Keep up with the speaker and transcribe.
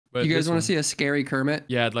But You guys want to see a scary Kermit?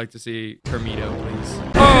 Yeah, I'd like to see Kermito, please.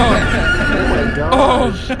 Oh my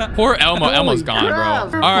gosh. Oh, poor Elmo. Elmo's gone, crap,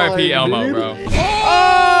 bro. you're R.I.P. fine, Elmo, dude. bro.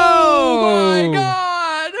 Oh my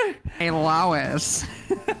God! Hey, Lois.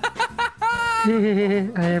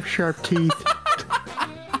 I have sharp teeth.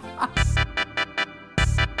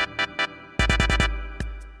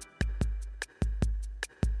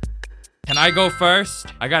 Can I go first?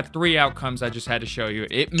 I got 3 outcomes I just had to show you.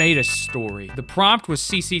 It made a story. The prompt was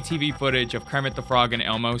CCTV footage of Kermit the Frog and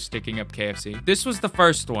Elmo sticking up KFC. This was the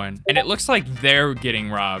first one, and it looks like they're getting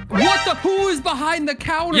robbed. What the? Who is behind the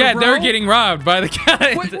counter, Yeah, bro? they're getting robbed by the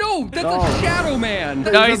guy. What? No, that's a Shadow Man.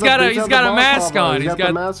 No, he's got a mask on. He's got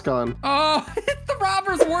the mask on. Oh, it's the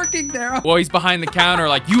robbers working there. Well, he's behind the counter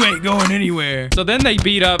like, you ain't going anywhere. So then they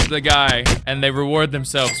beat up the guy, and they reward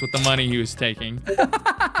themselves with the money he was taking.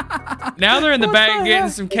 Now they're in the back getting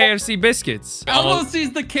some KFC biscuits. Elmo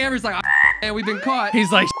sees the camera. He's like, man, we've been caught.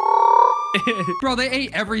 He's like, bro, they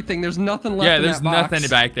ate everything. There's nothing left. yeah, in there's that box. nothing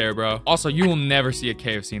back there, bro. Also, you will never see a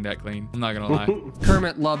KFC that clean. I'm not gonna lie.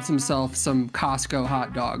 Kermit loves himself some Costco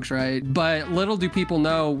hot dogs, right? But little do people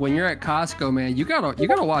know, when you're at Costco, man, you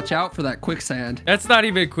gotta watch out for that quicksand. That's not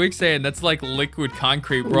even quicksand. That's like liquid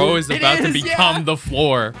concrete. Bro is It about to is, become yeah. the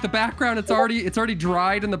floor. The background, it's already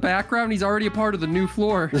dried in the background. He's already a part of the new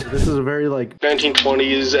floor. This is a very like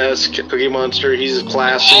 1920s-esque Cookie Monster. He's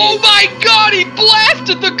classy. Oh my God, he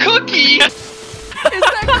blasted the cookie! Is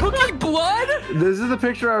that cookie blood? This is the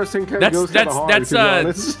picture I was thinking That's- goes kind of hard, that's, to be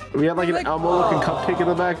honest. We had like an like- Elmo-looking cupcake in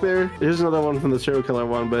the back there. Here's another one from the serial killer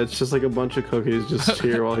one, but it's just like a bunch of cookies just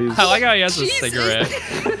here while he's... I like how he has a Jesus. cigarette.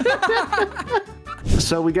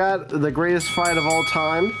 So we got the greatest fight of all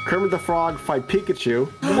time. Kermit the Frog fight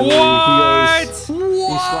Pikachu. And then What? He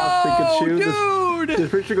slaps Pikachu. Dude!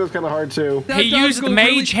 This picture goes kind of hard too. That He does used go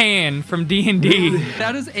Mage Hand from D&D.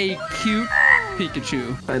 That is a cute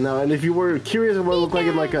Pikachu. I know, and if you were curious of what it looked like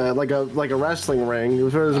in like a wrestling ring, it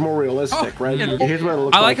was more realistic, right? yeah. Here's what it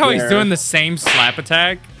looks I like how he's there. doing the same slap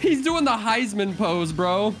attack. He's doing the Heisman pose,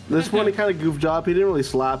 bro. This one he kind of goofed up. He didn't really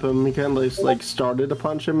slap him. He kind of like started to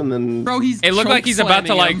punch him, and then Bro, he's It looked like he's about to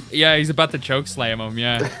choke-slamming like, yeah, he's about to choke slam him,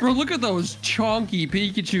 yeah. him. Bro, look at those chonky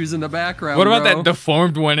Pikachus in the background. What about bro. that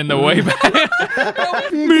deformed one in the way back?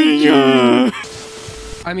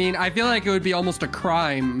 I mean, I feel like it would be almost a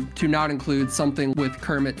crime to not include something with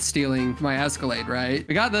Kermit stealing my Escalade, right?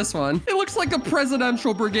 We got this one. It looks like a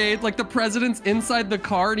presidential brigade, like the president's inside the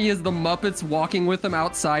car and he has the Muppets walking with him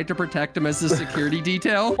outside to protect him as his security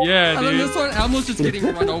detail. Yeah, And then dude. this one, Elmo's just getting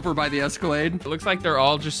run over by the Escalade. It looks like they're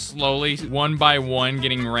all just slowly, one by one,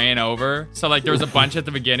 getting ran over. So like there was a bunch at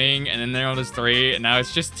the beginning, and then there was 3, and now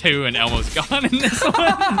it's just 2, and Elmo's gone in this one.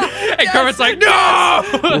 And Kermit's like, no!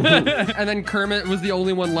 And then Kermit was the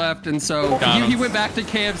only one left, and so Got he him. went back to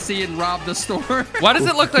KFC and robbed the store. Why does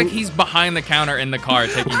it look like he's behind the counter in the car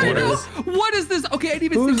taking I know. orders? What is this? Okay, I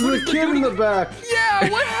didn't even who's see. What the is kid in the dude? back? Yeah,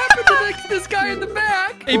 what happened to this guy in the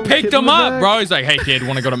back? He Oh, picked kid in him the up, back? bro. He's like, hey, kid,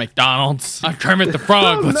 want to go to McDonald's? I'm Kermit the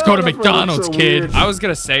Frog. Let's No, go to that looks McDonald's, so kid. weird. I was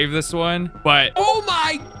going to save this one, but Oh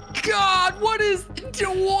my God! What is?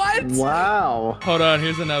 What? Wow. hold on.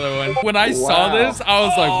 Here's another one. When I saw Wow. this, I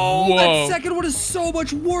was Oh, like, whoa. that second one is so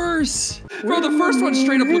much worse. Bro, the first one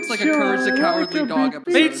straight up looks like a Courage the Cowardly Dog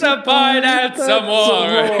episode. Pizza pie and some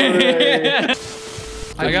more.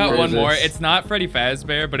 Some I got Where one is more. this? It's not Freddy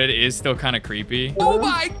Fazbear, but it is still kind of creepy. Oh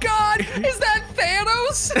my God! Is that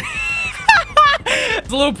Thanos? It's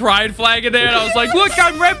a little pride flag in there, and I was like, look,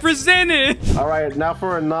 I'm represented. All right, now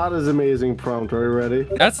for a not as amazing prompt. Are you ready?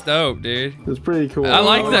 That's dope, dude. It's pretty cool. I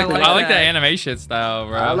like Oh, the I like I like the that. animation style,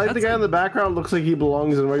 bro. I like the guy in the background. Looks like he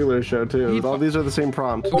belongs in a regular show too. All these are the same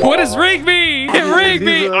prompt. What is Rigby? Rigby!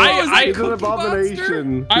 He's a- I he's an Cookie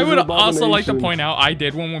abomination. I He's would an also like to abomination. point out I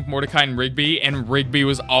did one with Mordecai and Rigby, and Rigby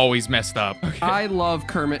was always messed up. Okay. I love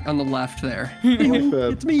Kermit on the left there. I like that.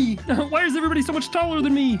 It's me. Why is everybody so much taller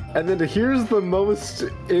than me? And then here's the most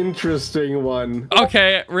interesting one.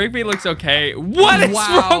 Okay, Rigby looks okay. What is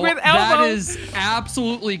wrong with Elmo? That is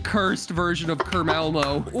absolutely cursed version of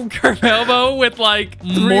Kermelmo. Kermelmo with like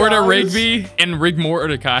Morta eyes. Rigby and Rig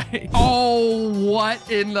Mordecai. Oh, what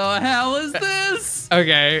in the hell is this?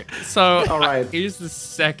 Okay, so All right. here's the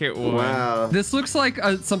second one. Wow. This looks like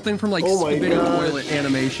something from like Oh my Spitting gosh. Toilet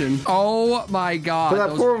animation. Oh my God. But that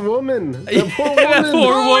those- poor woman. That poor That woman.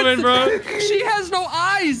 poor Bro, woman, it's- bro. She has no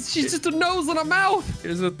eyes. She's just a nose and a mouth.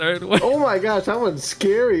 Here's the third one. Oh my gosh, that one's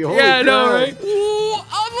scary. Holy Yeah, I know, cow. right? Ooh,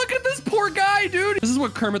 oh, look at this poor guy, dude. This is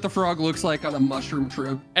what Kermit the Frog looks like on a mushroom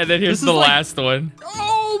trip. And then here's This is the like- last one.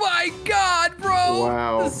 Oh, Oh my God, bro!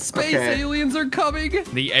 Wow. The space Okay. aliens are coming.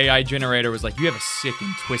 The AI generator was like, you have a sick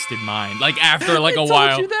and twisted mind. Like after like a It while.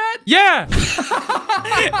 told you that? Yeah.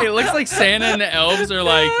 It looks like Santa and the elves are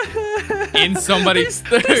like in somebody's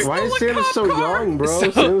Why is Santa so young, bro?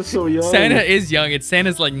 Santa's so young. Santa is young. It's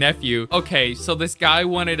Santa's like nephew. Okay, so this guy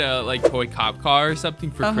wanted a like toy cop car or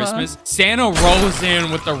something for Christmas. Santa rolls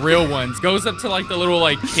in with the real ones, goes up to like the little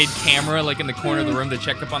like kid camera like in the corner of the room to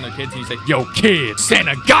check up on their kids, and he's like, "Yo, kid,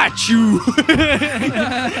 Santa got you."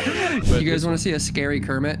 You guys want to see a scary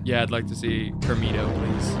Kermit? Yeah, I'd like to see Kermito,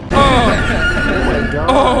 please. Oh my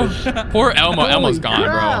gosh. Poor Elmo. Elmo's gone,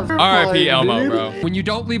 crap. bro. R.I.P. Fine, Elmo, dude. bro. When you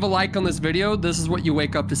don't leave a like on this video, this is what you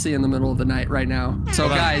wake up to see in the middle of the night right now. So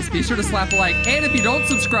guys, be sure to slap a like. And if you don't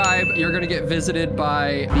subscribe, you're going to get visited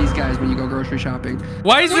by these guys when you go grocery shopping.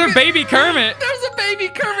 Why is there a baby Kermit? There's a baby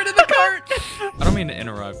Kermit in the cart. I don't mean to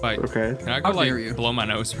interrupt, but Okay. can I go How like dare you. blow my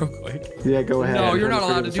nose real quick? Yeah, go ahead. No, you're I'm not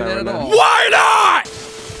allowed to figuring do that this at out all. Why not?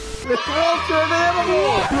 It's Walter the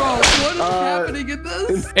animal. Bro, what is happening in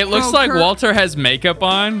this? It looks Bro, like Kurt- Walter has makeup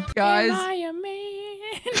on. Guys, a man?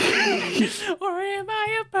 Or am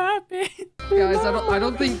I a puppet? guys, I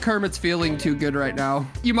don't think Kermit's feeling too good right now.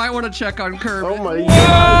 You might want to check on Kermit. Oh my You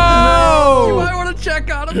god. might want to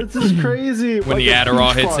check on him. This is crazy. When the a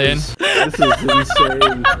Adderall peach hits fuzz. This is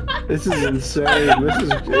insane. This is insane. This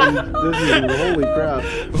is holy crap.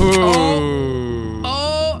 Ooh.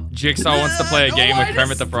 Oh, Jigsaw wants to play a game with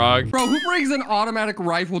Kermit the Frog. bro, who brings an automatic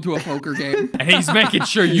rifle to a poker game? And he's making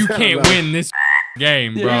sure you can't win this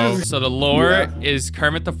game, bro. Yeah. So the lore is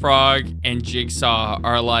Kermit the Frog and Jigsaw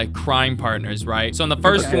are like crime partners, right? So in the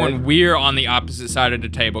first Okay. one, we're on the opposite side of the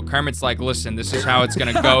table. Kermit's like, listen, this is how it's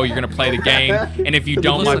gonna go. You're gonna play the game. And if you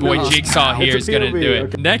don't, my boy Jigsaw here is gonna do it.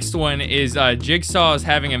 Okay. Next one is Jigsaw is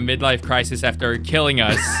having a midlife crisis after killing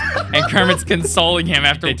us. And Kermit's consoling him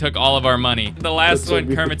after they took all of our money. The last That's so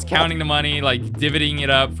one, Kermit's counting the money, like divvying it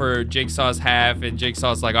up for Jigsaw's half. And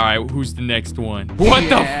Jigsaw's like, all right, who's the next one? What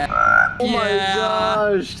the Oh my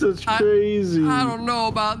gosh, that's crazy. I don't know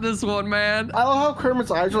about this one, man. I love how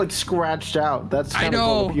Kermit's eyes are like scratched out. That's I kind of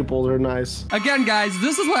cool. know. Pupils are nice. Again, guys,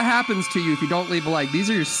 this is what happens to you if you don't leave a like. These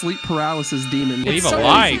are your sleep paralysis demons. Leave It's a so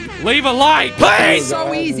like. easy. Leave a like, It's please.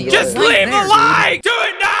 so easy. It's Just right leave there, a like. Do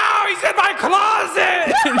it now. He's in my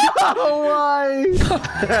closet. Oh my!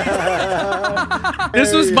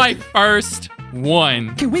 This was my first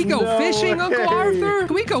one. Can we go No fishing, Uncle way. Arthur?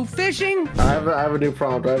 Can we go fishing? I have a new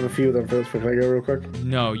prompt. I have a few of them for this. Can I go real quick?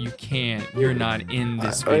 No, you can't. You're not in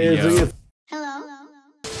this Oh, yeah, video. Hello.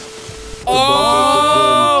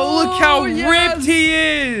 Oh, look how yes. ripped he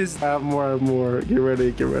is. I have more. Get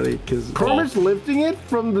ready. Because Kermit's lifting it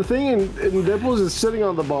from the thing, and Dimples is sitting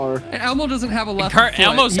on the bar. And Elmo doesn't have a left Kurt- foot.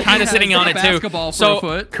 Elmo's He kinda has sitting on a it, too. basketball for So- a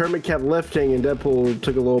foot. Kermit kept lifting, and Dimple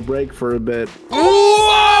took a little break for a bit.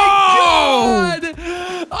 Whoa! God!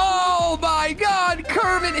 Oh my God!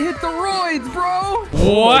 Kermit hit the roids, bro!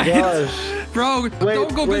 What? Gosh. Bro,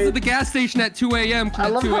 don't go wait. visit the gas station at 2 a.m. I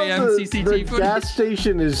love 2 how a.m. the CCTV footage. gas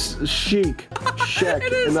station is chic, check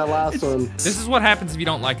It is. in that last one. This is what happens if you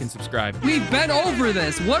don't like and subscribe. We've been over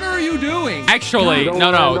this. What are you doing? Actually, Don't no.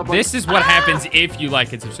 end up on- This is what happens if you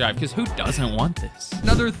like and subscribe. Because who doesn't want this?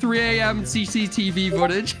 Another 3 a.m. CCTV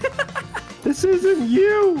footage. This isn't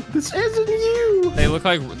you. This isn't you. They look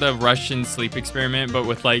like the Russian sleep experiment, but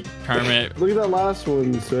with like Kermit. Look at that last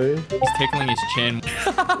one, say. He's tickling his chin.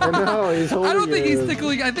 I know, he's holding I don't think he's it.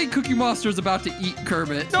 tickling. I think Cookie Monster's about to eat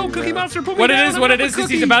Kermit. No, Cookie Monster, put me What down. it is I'm is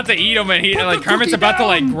he's about to eat him, and he Put like the Kermit's cookie about to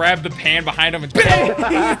like down. grab the pan behind him and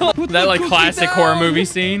that like cookie classic down. horror movie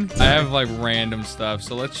scene. I have like random stuff,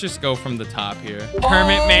 so let's just go from the top here.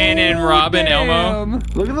 Kermit Man and Robin Elmo. Damn.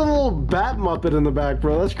 Look at the little bat muppet in the back,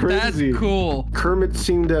 bro. That's That's crazy. cool. Kermit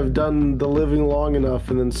seemed to have done the living long enough,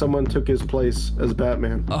 and then someone took his place as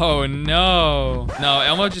Batman. Oh no. No,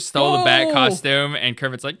 Elmo just stole the bat Whoa. costume, and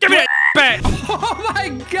Kermit's like, give me that bat. Oh my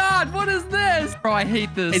God, what is this? Bro, I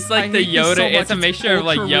hate this. It's I like the hate this Yoda. so It's a much. mixture of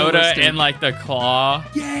like Yoda ultra-realistic. and like the claw.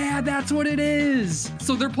 Yeah, that's what it is.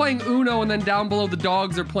 So they're playing Uno, and then down below the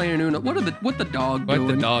dogs are playing Uno. What the dog What doing?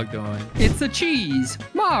 the dog doing? It's a cheese.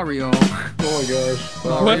 Mario. Oh my gosh.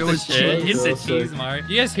 Mario What the is shit? cheese. It's a So cheese, sick. Mario.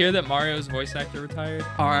 You guys hear that Mario's voice actor retired?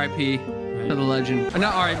 R.I.P. to the legend.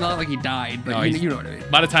 Not R.I.P. Not like he died, but No, you, he's- you know what I mean.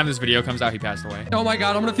 By the time this video comes out, he passed away. Oh my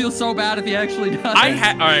God, I'm gonna feel so bad if he actually does. I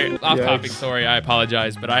had, all right, off topic, Yikes. sorry, I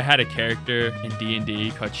apologize, but I had a character in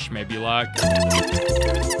D&D called Schmebulok.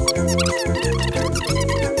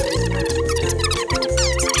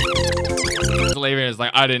 Later is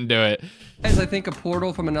like, I didn't do it. Guys, I think a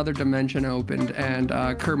portal from another dimension opened and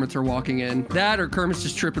Kermit's are walking in. That or Kermit's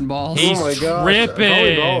just tripping balls. He's Oh my god.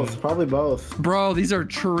 tripping. Probably both. Bro, these are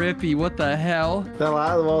trippy. What the hell? That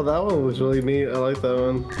one was really neat. I like that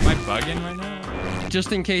one. Am I bugging right now?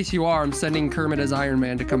 Just in case you are, I'm sending Kermit as Iron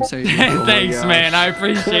Man to come save you. Thanks, gosh. man. I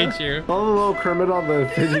appreciate you. Oh, little Kermit on the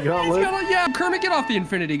Infinity Gauntlet. Yeah, Kermit, get off the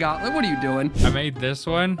Infinity Gauntlet. What are you doing? I made this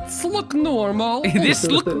one. This look normal. This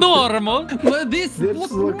look normal. This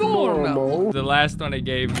look normal. The last one it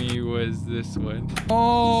gave me was this one.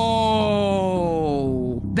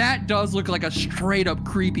 Oh, that does look like a straight up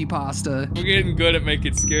creepypasta. We're getting good at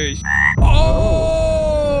making scary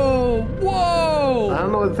Oh, whoa. I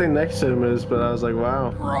don't know what the thing next to him is, but I was like,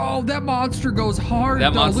 wow. Bro, that monster goes hard.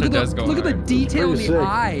 That though. monster Look at does go Look at the hard. detail in Pretty the sick.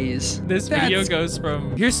 eyes. This video goes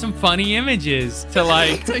from here's some funny images to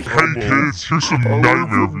like Hey kids, here's some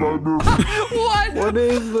nightmare. What? What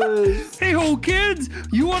is this? Hey ho, kids!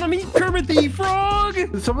 You want to meet Kermit the Frog?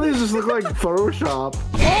 Some of these just look like Photoshop.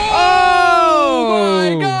 Oh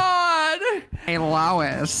my God! Hey,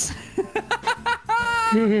 Lois.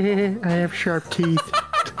 I have sharp teeth.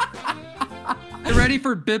 Get ready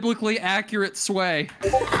for biblically accurate sway.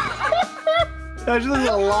 That just looks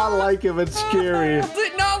a lot like him. It's scary. Does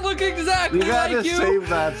it not look exactly You gotta like you? save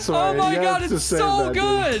that, sorry. Oh my You God, have to it's save so that,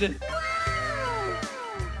 dude. good.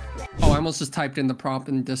 Oh, I almost just typed in the prompt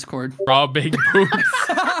in Discord. raw big boobs.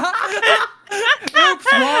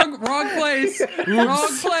 Oops, wrong place. Wrong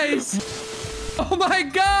place. Oh my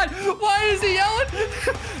God! Why is he yelling?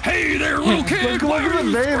 Hey there, little kid! Look at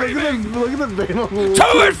the vein. Look at the vein on the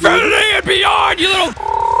To infinity and beyond, you little.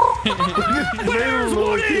 Where's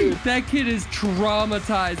Woody? That kid is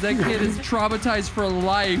traumatized. That kid is traumatized for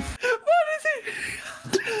life. What is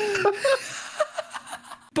he?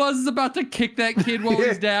 Buzz is about to kick that kid while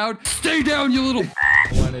he's down. Stay down, you little. I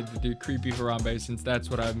wanted to do creepy Harambe since that's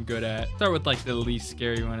what I'm good at. Start with like the least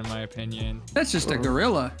scary one in my opinion. That's just a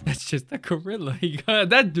gorilla. That's just a gorilla. You got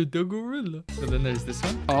that dude, the gorilla. So then there's this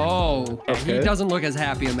one. Oh, he Okay. doesn't look as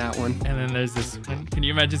happy in that one. And then there's this one. Can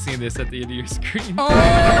you imagine seeing this at the end of your screen? Oh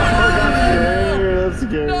That's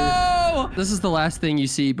scary. no! This is the last thing you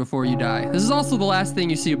see before you die. This is also the last thing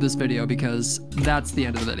you see of this video because that's the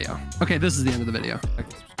end of the video. Okay, this is the end of the video.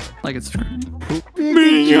 Like it's.